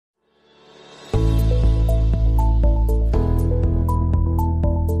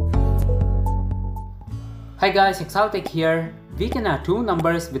Hi guys, Exult here. We can add two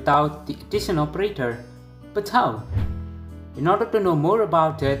numbers without the addition operator. But how? In order to know more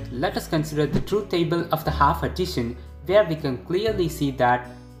about it, let us consider the truth table of the half addition, where we can clearly see that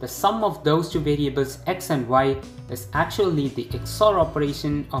the sum of those two variables x and y is actually the XOR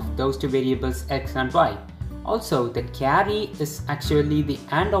operation of those two variables x and y. Also, the carry is actually the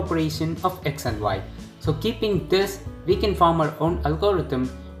AND operation of x and y. So keeping this, we can form our own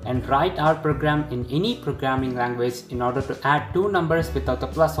algorithm and write our program in any programming language in order to add two numbers without the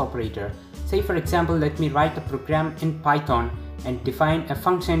plus operator. Say for example, let me write a program in Python and define a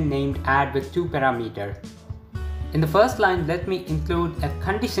function named add with two parameters. In the first line, let me include a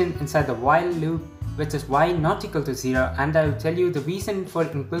condition inside the while loop, which is y not equal to 0, and I will tell you the reason for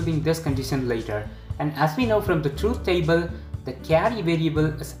including this condition later. And as we know from the truth table, the carry variable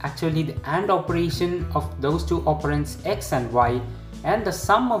is actually the AND operation of those two operands x and y, and the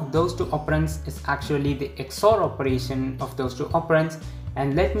sum of those two operands is actually the XOR operation of those two operands.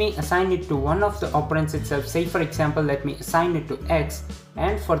 And let me assign it to one of the operands itself. Say for example, let me assign it to x,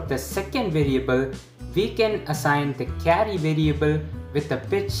 and for the second variable we can assign the carry variable with the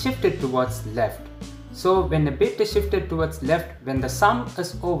bit shifted towards left. So when the bit is shifted towards left, when the sum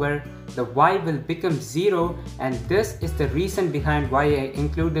is over, the y will become 0, and this is the reason behind why I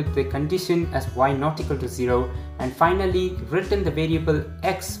included the condition as y not equal to 0, and finally written the variable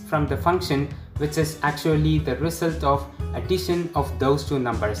x from the function, which is actually the result of addition of those two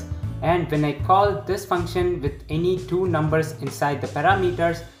numbers. And when I call this function with any two numbers inside the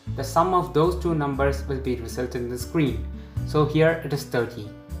parameters, the sum of those two numbers will be resulted in the screen. So here it is 30.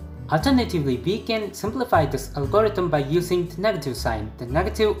 Alternatively, we can simplify this algorithm by using the negative sign. The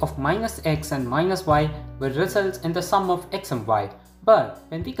negative of minus x and minus y will result in the sum of x and y. But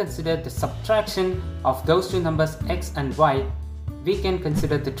when we consider the subtraction of those two numbers x and y, we can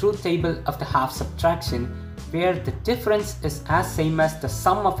consider the truth table of the half subtraction, where the difference is as same as the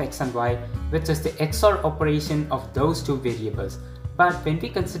sum of x and y, which is the XOR operation of those two variables. But when we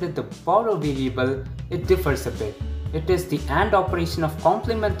consider the borrow variable, it differs a bit. It is the AND operation of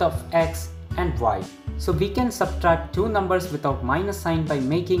complement of x and y. So we can subtract two numbers without minus sign by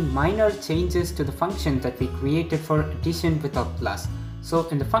making minor changes to the function that we created for addition without plus. So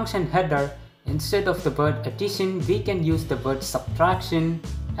in the function header, instead of the word addition, we can use the word subtraction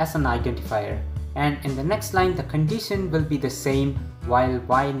as an identifier. And in the next line, the condition will be the same while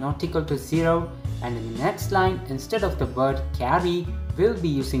y not equal to 0. And in the next line, instead of the word carry, we'll be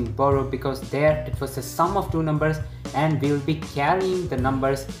using borrow, because there it was the sum of two numbers and we will be carrying the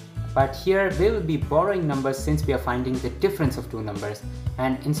numbers, but here we will be borrowing numbers since we are finding the difference of two numbers.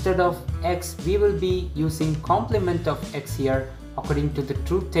 And instead of x, we will be using complement of x here according to the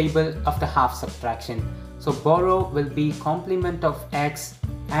truth table of the half subtraction. So borrow will be complement of x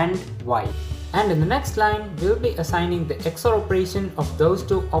and y. And in the next line, we'll be assigning the XOR operation of those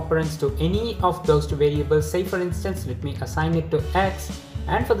two operands to any of those two variables. Say for instance, let me assign it to x,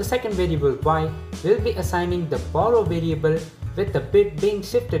 and for the second variable y, we'll be assigning the borrow variable with the bit being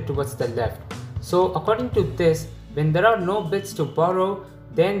shifted towards the left. So according to this, when there are no bits to borrow,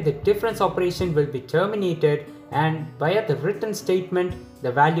 then the difference operation will be terminated, and via the written statement,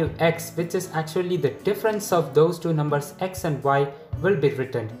 the value x, which is actually the difference of those two numbers x and y, will be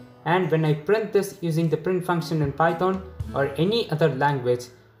written. And when I print this using the print function in Python or any other language,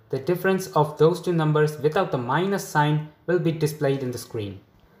 the difference of those two numbers without the minus sign will be displayed in the screen.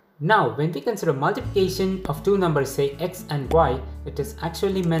 Now, when we consider multiplication of two numbers, say x and y, it is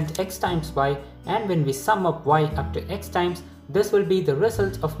actually meant x times y, and when we sum up y up to x times, this will be the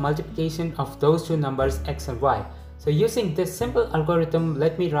result of multiplication of those two numbers x and y. So using this simple algorithm,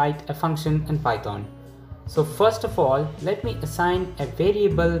 let me write a function in Python. So first of all, let me assign a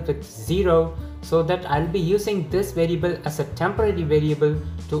variable with 0, so that I'll be using this variable as a temporary variable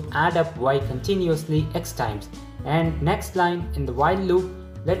to add up y continuously x times. And next line, in the while loop,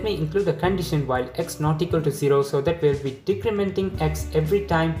 let me include a condition while x not equal to 0, so that we'll be decrementing x every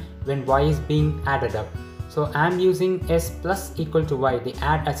time when y is being added up. So I'm using s plus equal to y, the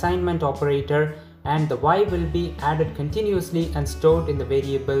add assignment operator, and the y will be added continuously and stored in the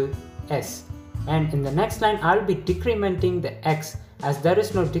variable s. And in the next line, I'll be decrementing the x. As there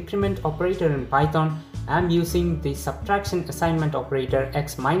is no decrement operator in Python, I'm using the subtraction assignment operator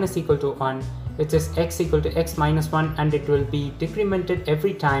x minus equal to 1, which is x equal to x minus 1, and it will be decremented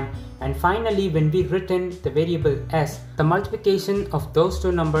every time. And finally, when we written the variable s, the multiplication of those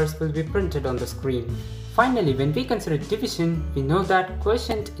two numbers will be printed on the screen. Finally, when we consider division, we know that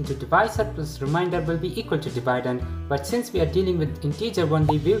quotient into divisor plus remainder will be equal to dividend, but since we are dealing with integer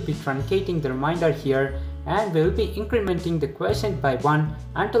only, we will be truncating the remainder here and we will be incrementing the quotient by 1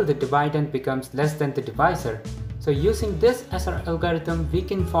 until the dividend becomes less than the divisor. So using this as our algorithm, we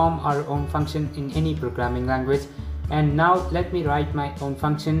can form our own function in any programming language. And now let me write my own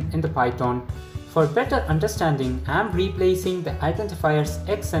function in the Python. For better understanding, I am replacing the identifiers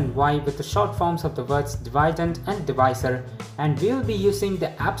x and y with the short forms of the words dividend and divisor, and we will be using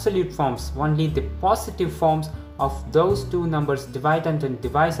the absolute forms, only the positive forms of those two numbers dividend and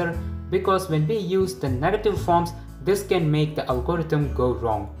divisor, because when we use the negative forms, this can make the algorithm go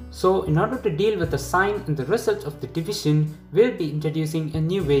wrong. So in order to deal with the sign and the result of the division, we'll be introducing a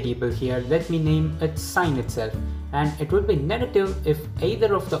new variable here. Let me name it sign itself. And it will be negative if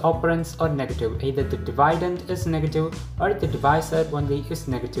either of the operands are negative. Either the dividend is negative or the divisor only is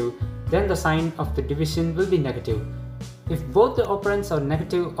negative. Then the sign of the division will be negative. If both the operands are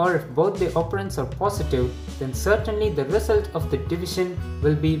negative or if both the operands are positive, then certainly the result of the division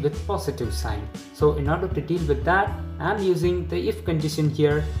will be with positive sign. So in order to deal with that, I am using the if condition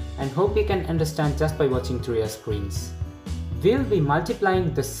here and hope you can understand just by watching through your screens. We will be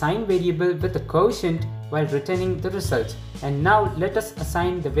multiplying the sign variable with the quotient while returning the result. And now let us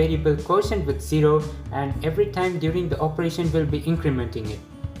assign the variable quotient with 0, and every time during the operation we'll be incrementing it.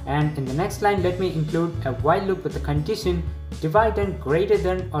 And in the next line, let me include a while loop with the condition dividend greater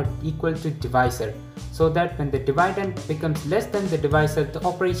than or equal to divisor, so that when the dividend becomes less than the divisor, the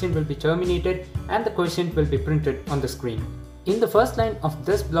operation will be terminated and the quotient will be printed on the screen. In the first line of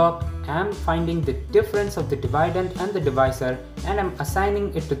this block, I am finding the difference of the dividend and the divisor, and I am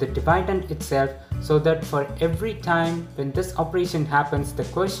assigning it to the dividend itself, so that for every time when this operation happens, the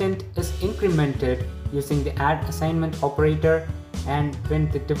quotient is incremented using the add assignment operator, and when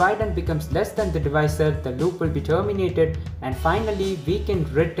the dividend becomes less than the divisor, the loop will be terminated, and finally we can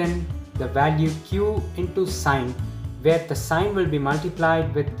return the value q into sign, where the sign will be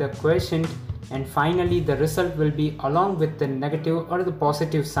multiplied with the quotient, and finally the result will be along with the negative or the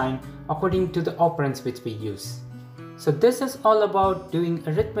positive sign according to the operands which we use. So this is all about doing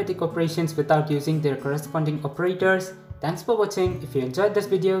arithmetic operations without using their corresponding operators. Thanks for watching. If you enjoyed this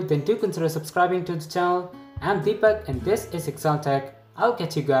video, then do consider subscribing to the channel. I'm Deepak and this is Exult Tech. I'll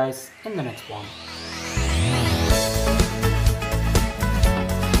catch you guys in the next one.